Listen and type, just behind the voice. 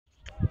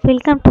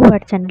Welcome to our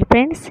channel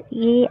friends.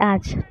 ये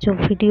आज जो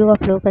वीडियो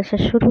आप लोगों का से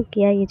शुरू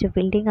किया, ये जो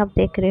बिल्डिंग आप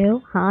देख रहे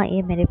हो, हाँ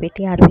ये मेरे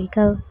बेटी आरवी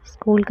का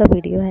स्कूल का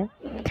वीडियो है।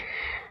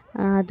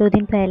 2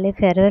 दिन पहले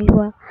फेयरवेल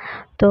हुआ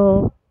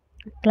तो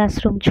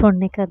क्लासरूम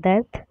छोड़ने का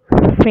दर्द,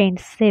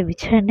 फ्रेंड्स से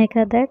बिछड़ने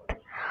का दर्द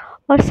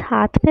और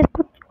साथ में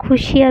कुछ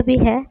खुशियाँ भी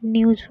है,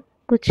 न्यूज़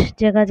कुछ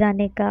जगह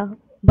जाने का,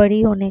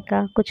 बड़ी होने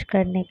का, कुछ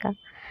करने का।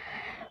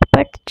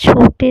 बट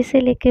छोटे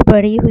से लेके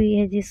बड़ी हुई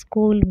है जिस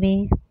स्कूल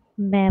में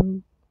मैम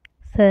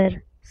सर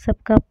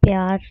सबका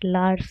प्यार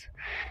लाड,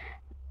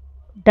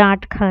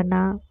 डांट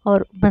खाना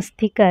और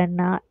मस्ती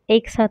करना,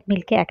 एक साथ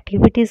मिलके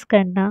एक्टिविटीज़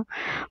करना,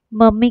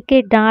 मम्मी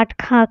के डांट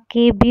खा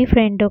के भी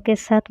फ्रेंडों के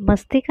साथ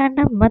मस्ती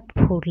करना मत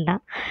भूलना।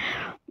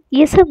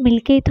 ये सब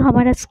मिलके ही तो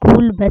हमारा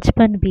स्कूल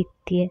बचपन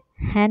बीतती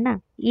है ना।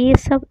 ये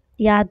सब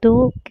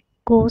यादों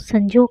को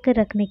संजो के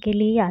रखने के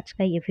लिए आज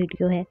का ये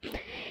वीडियो है।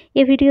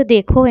 ये वीडियो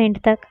देखो एंड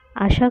तक।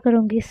 आशा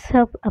करूँगी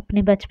सब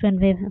अपने बचपन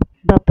में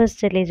वापस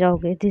चले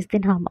जाओगे जिस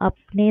दिन हम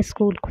अपने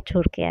स्कूल को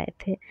छोड़ के आए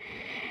थे।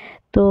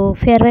 तो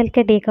फेयरवेल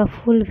के डे का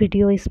फुल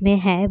वीडियो इसमें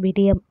है,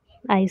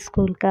 BDMI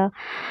स्कूल का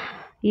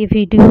ये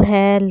वीडियो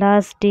है।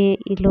 लास्ट डे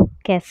ये लोग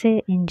कैसे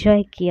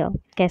एंजॉय किया,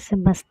 कैसे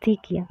मस्ती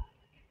किया।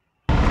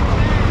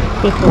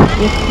 देखो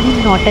ये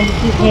 3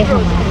 नौटंकी है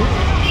हमारे,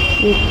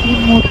 ये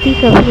 3 मूर्ति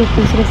कभी एक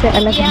दूसरे से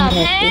अलग नहीं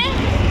रहते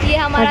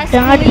और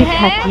डांट भी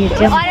खाती है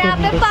जम के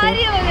मेरे से।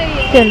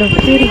 चलो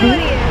फिर भी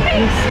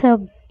ये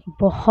सब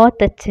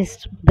बहुत अच्छे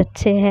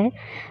बच्चे हैं,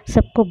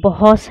 सबको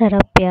बहुत सारा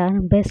प्यार,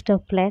 बेस्ट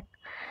ऑफ लक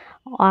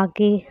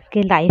आगे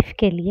के लाइफ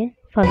के लिए।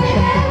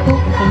 फंक्शन देखो,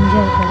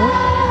 एंजॉय करो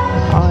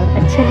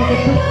और अच्छे लगे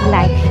तो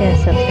लाइक शेयर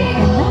सब्सक्राइब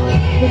करना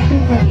बिल्कुल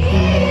मत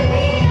भूलना।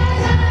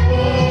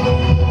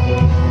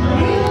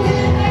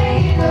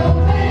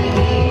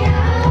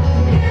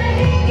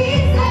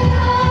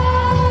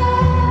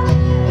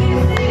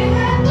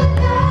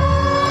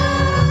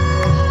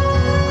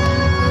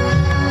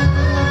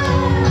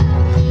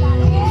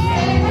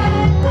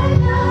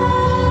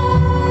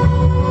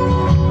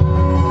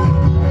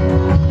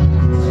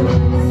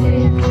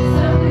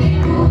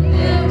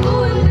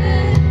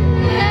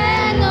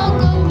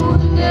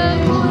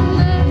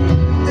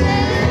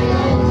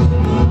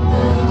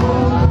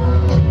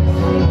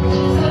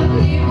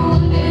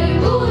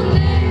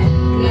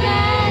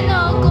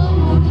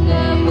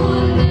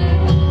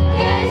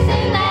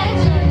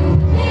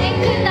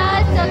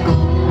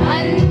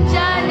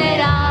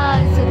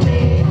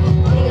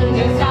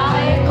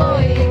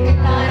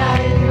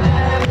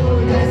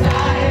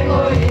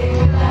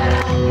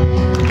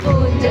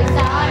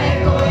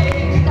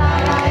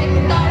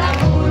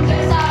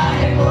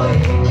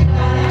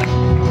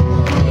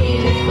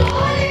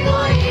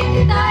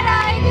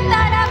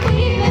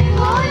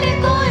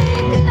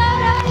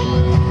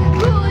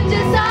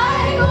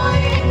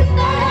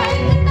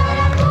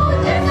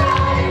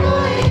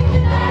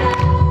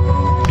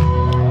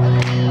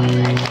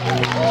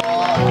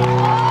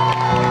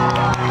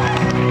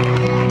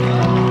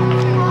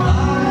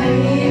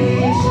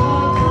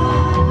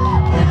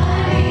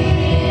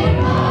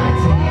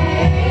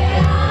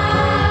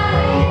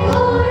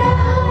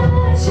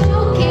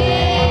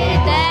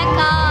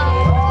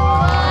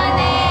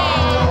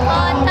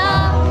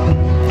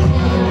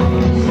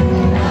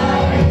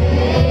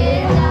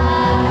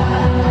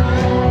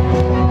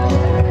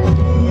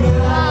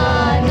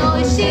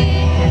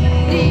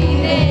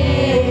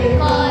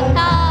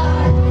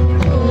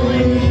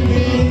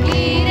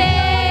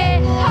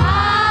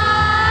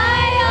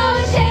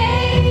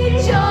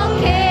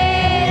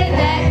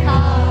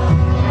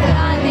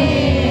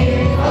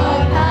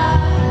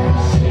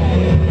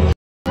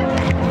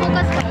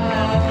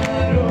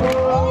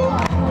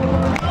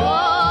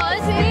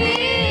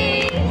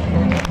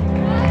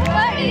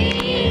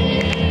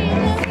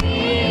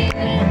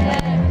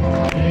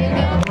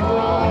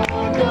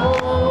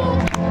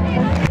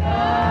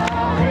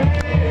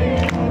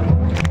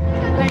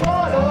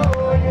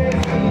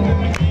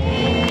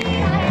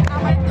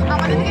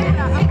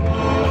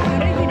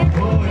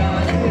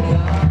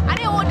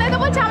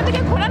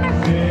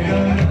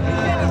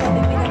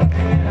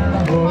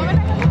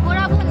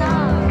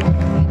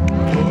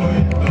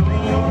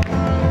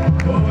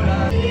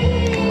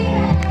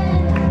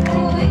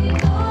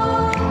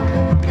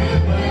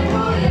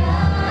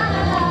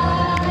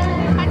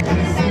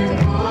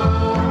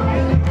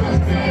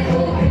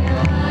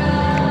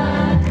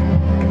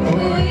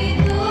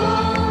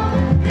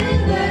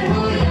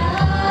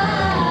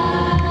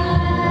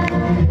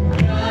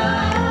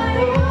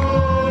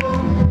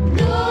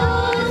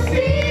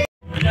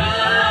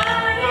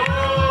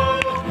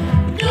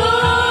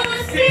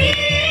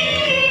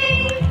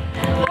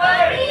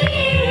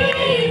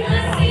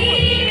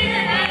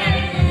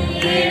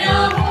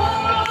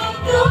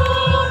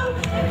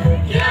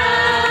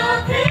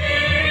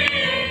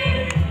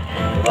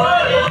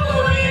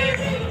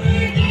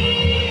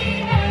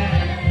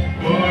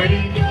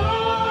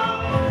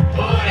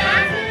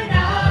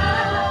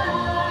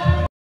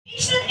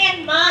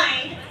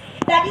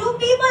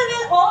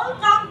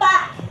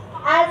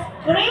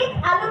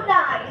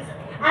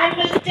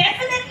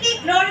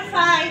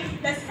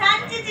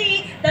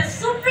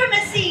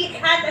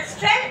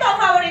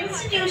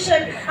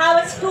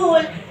 our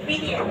school,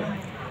 B.D.M.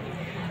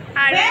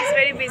 Arya is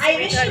very busy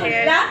with her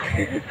hair.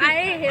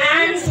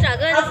 And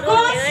of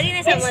course,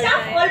 it's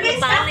tough, always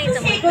tough to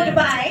say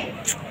goodbye.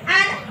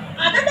 And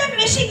other than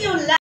wishing you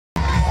luck,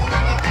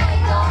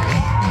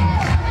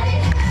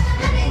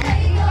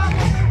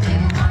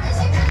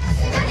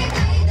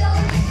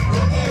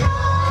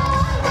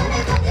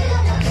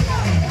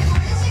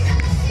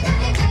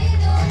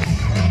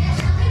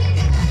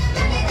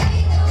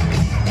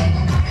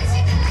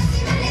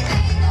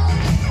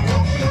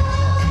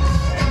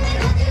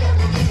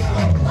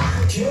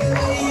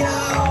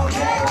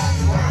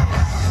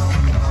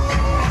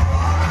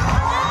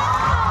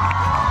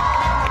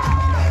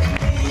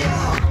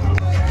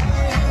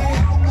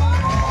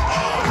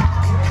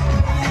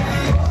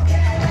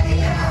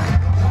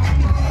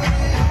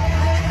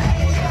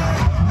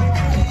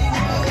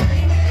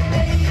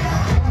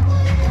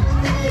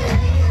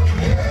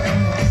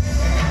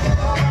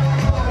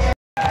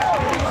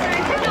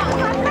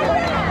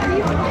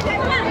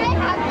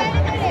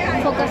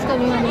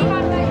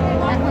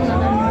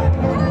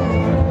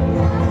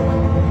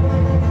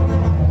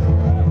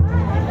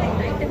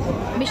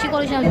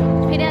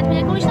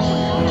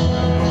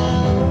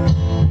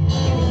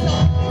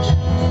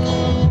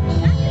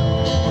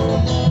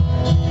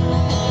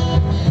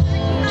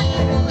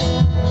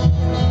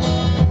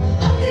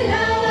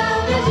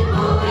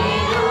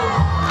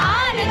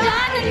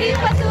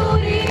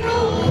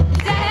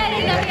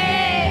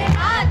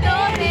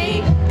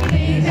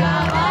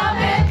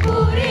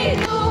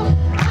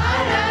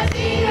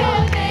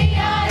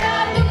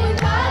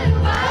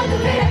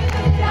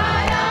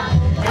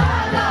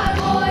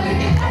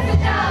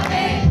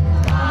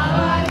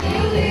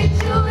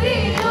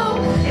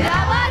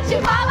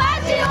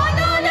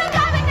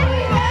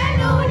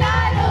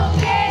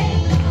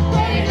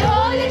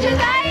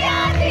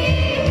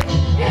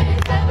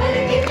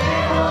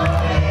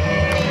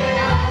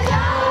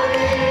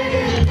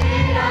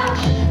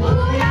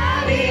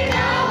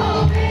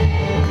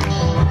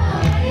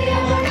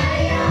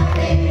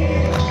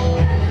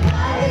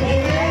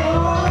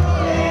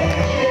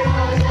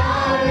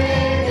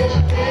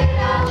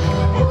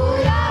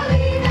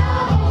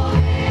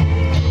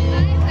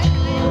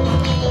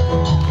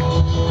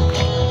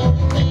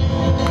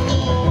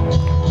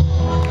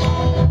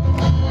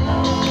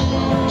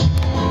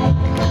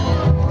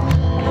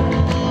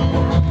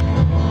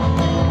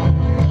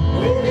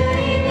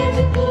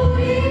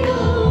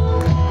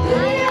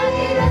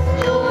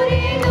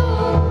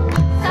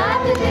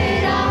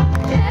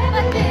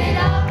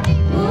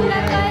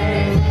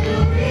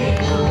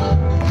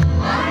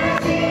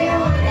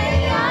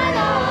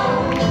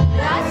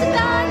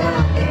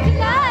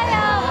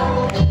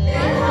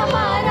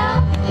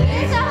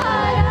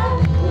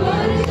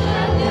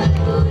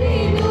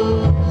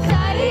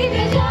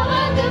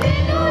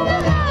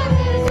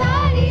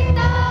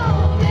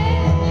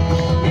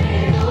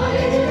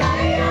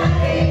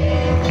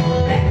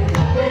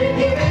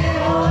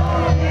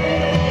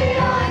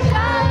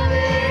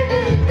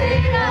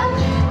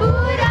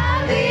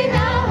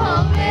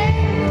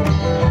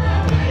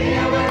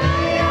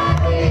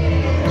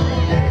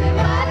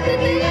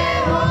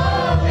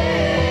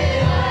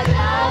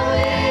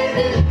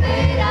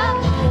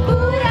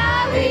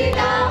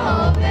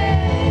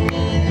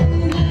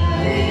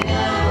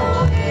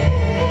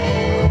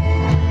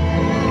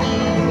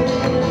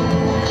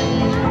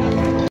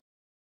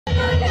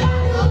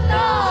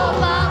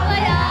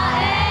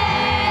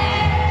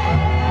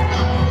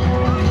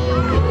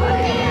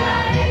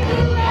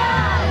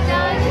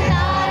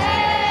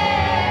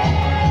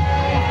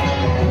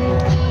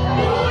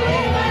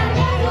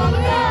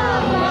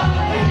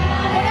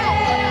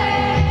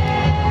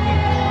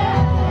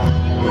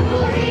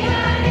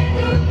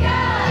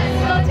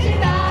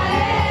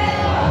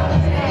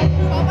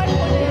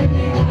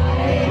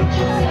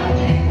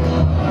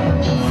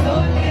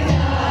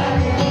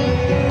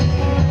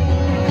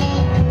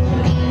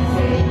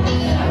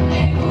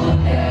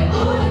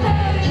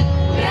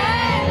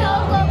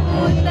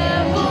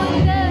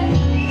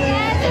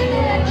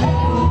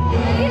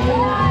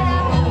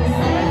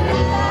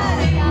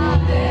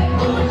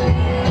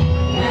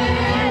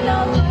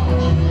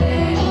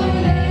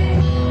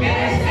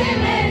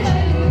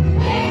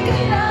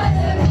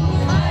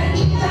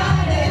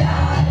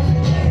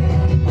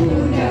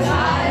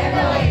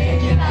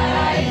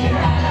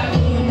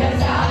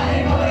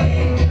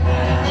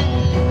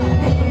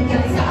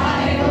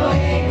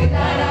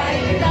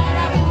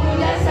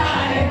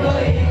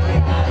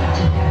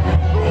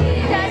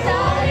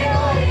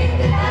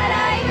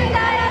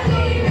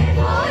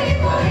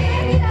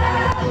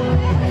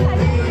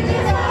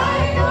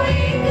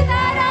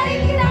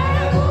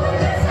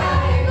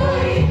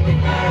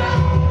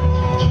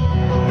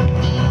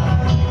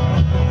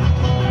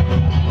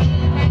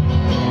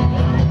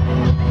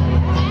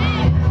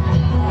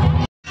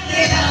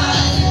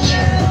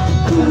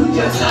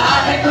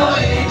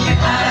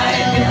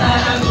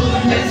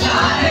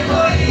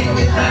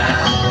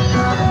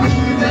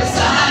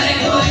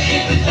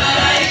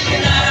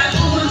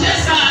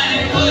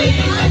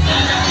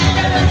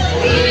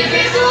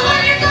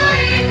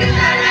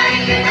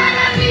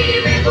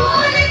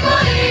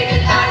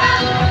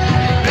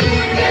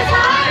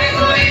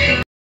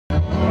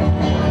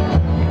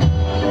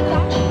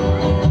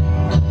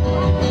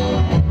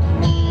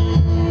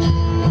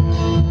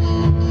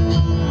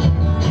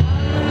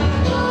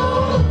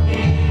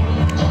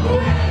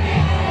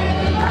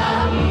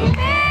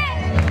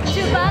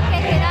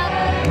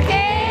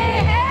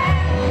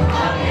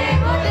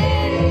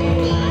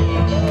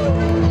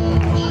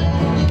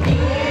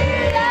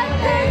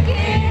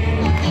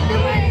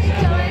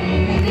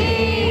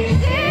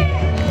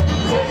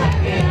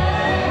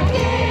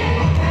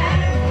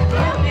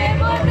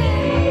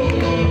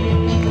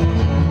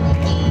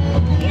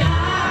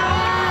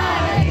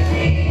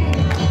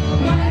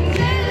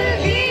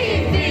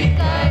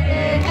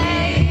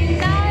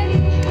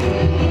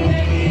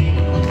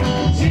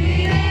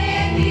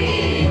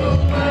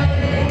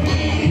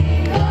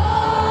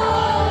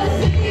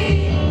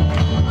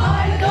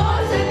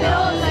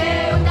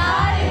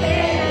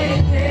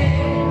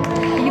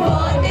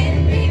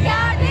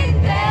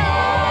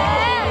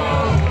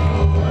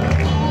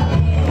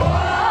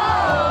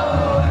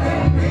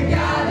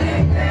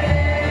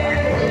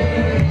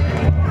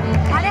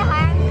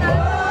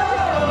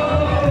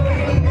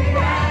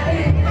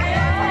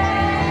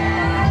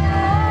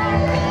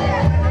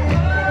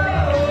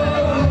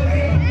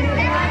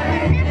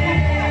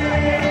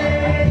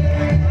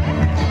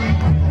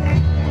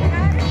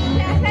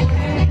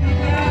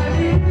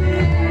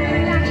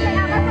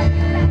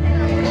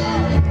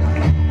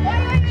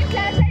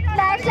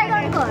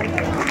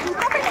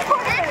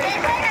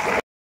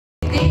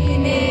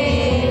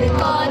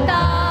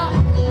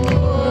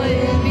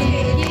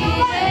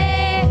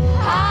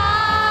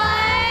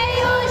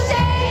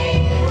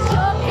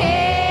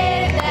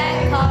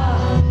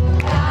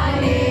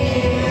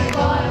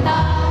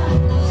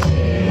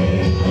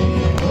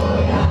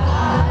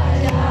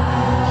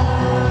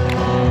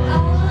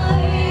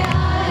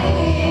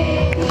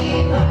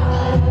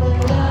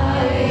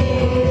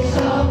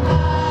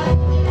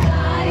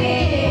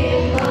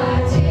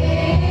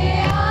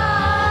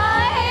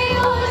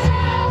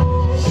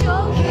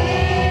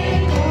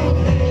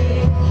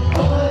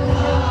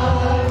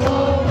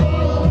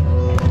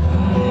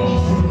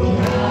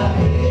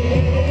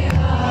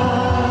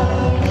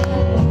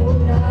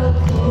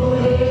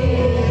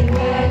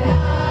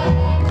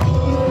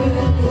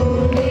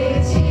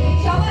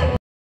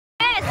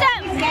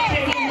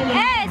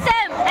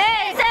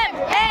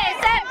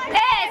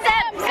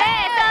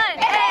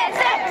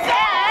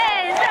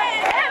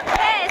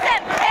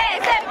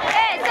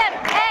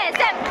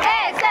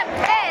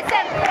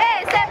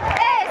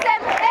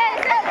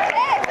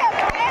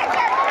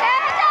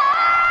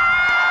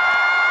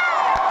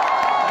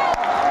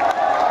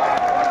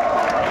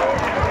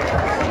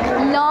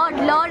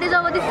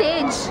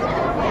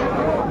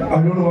 I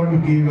don't want to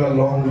give a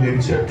long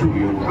lecture to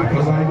you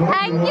because I know.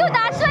 Thank you.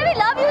 That's why we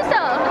love you,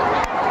 sir.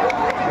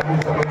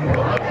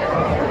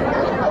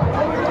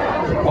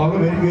 All the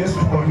very best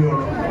for your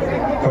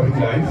coming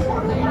life.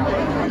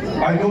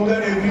 I know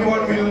that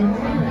everyone will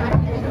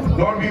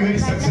not be very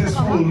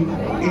successful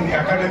in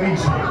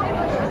academics.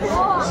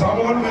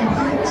 Someone will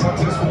be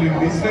successful in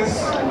business.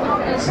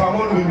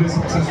 Someone will be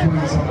successful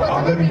in some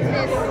other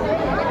area.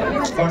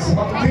 But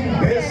something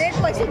best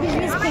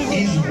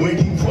is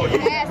waiting for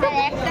you.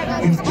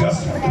 You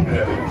just have to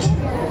grab it.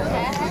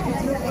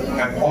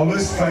 And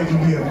always try to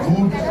be a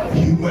good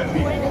human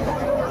being.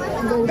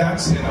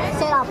 That's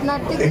enough.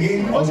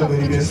 Again, all the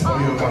very best for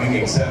your coming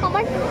exam.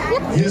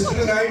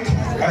 Yesterday night,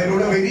 I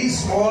wrote a very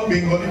small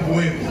Bengali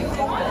poem.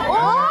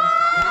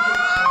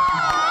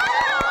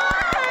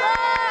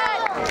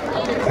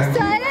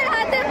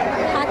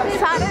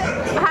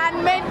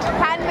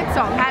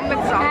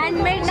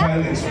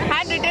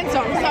 Handwritten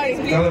song. Sorry.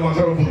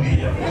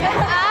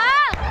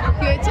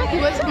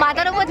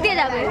 মাথার উপর দিয়ে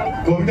যাবে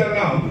কবিতার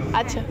নাম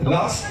আচ্ছা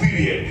last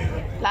period.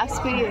 Last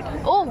period.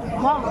 ও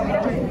বাহ।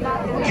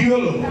 কি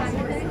হলো,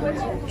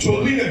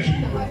 চললি নাকি?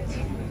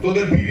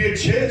 তোদের পিরিয়ড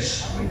শেষ?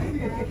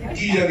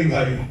 কি জানি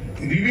ভাই,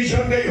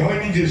 রিভিশনটাই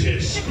হয়নি যে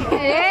শেষ।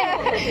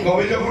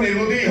 তবে যখন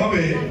এগোতেই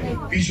হবে,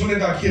 পিছনে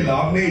তাকিয়ে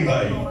লাভ নেই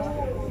ভাই।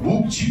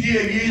 বুক ছিটিয়ে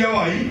এগিয়ে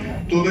যাওয়াই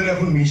তোদের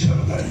এখন মিশন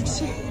তাই।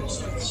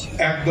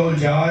 একদল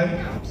যায়,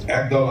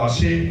 একদল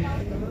আসে,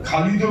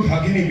 খালি তো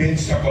থাকেনি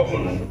বেঞ্চটা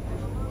কখনো।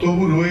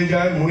 তবু রয়ে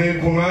যায় মনের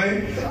কোনায়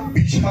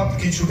বিষাদ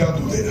কিছুটা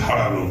তোদের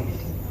হারানো।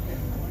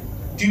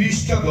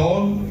 30টা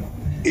দল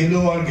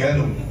এলো আর গেল,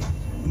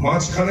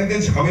 মাঝখানেতে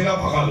ঝামেলা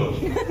পাকালো,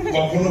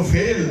 কখনো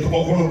ফেল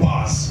কখনো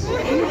পাস।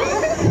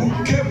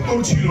 ভূক্ষেপ তোর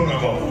ছিল না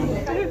কখনো,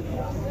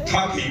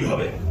 থাক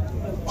এইভাবে,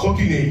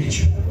 ক্ষতি নেই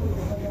কিছু।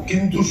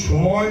 কিন্তু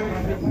সময়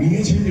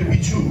নিয়েছে যে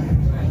পিছু,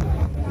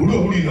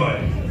 হুড়োহুড়ি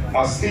নয়,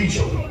 আসতেই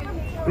চল,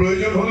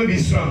 প্রয়োজন হলে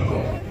বিশ্রাম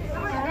কর।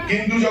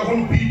 কিন্তু যখন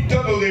পিঠটা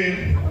তোদের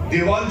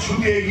দেওয়াল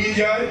ছুঁতে এগিয়ে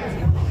যায়,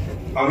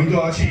 আমি তো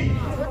আছি,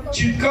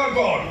 চিৎকার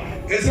কর,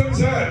 এসএম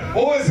স্যার,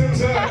 ও এসএম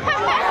স্যার।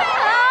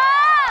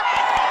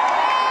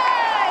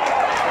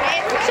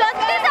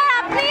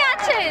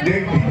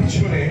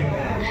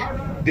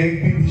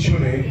 দেখবি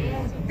পিছনে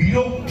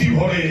বিরক্তি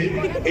ভরে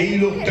এই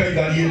লোকটাই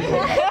দাঁড়িয়ে তো।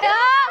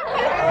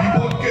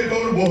 বিপদকে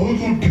তোর বহু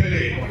দূর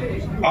ঠেলে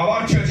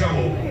আবার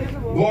চেঁচাবো,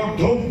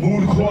 গর্ধব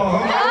মূর্খ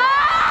আহা।